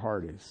is where our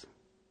heart is.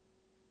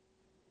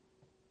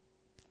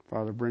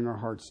 Father, bring our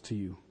hearts to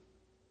you,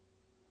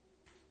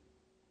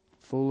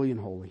 fully and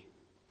wholly,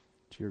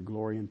 to your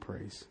glory and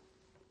praise.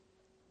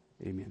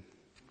 Amen.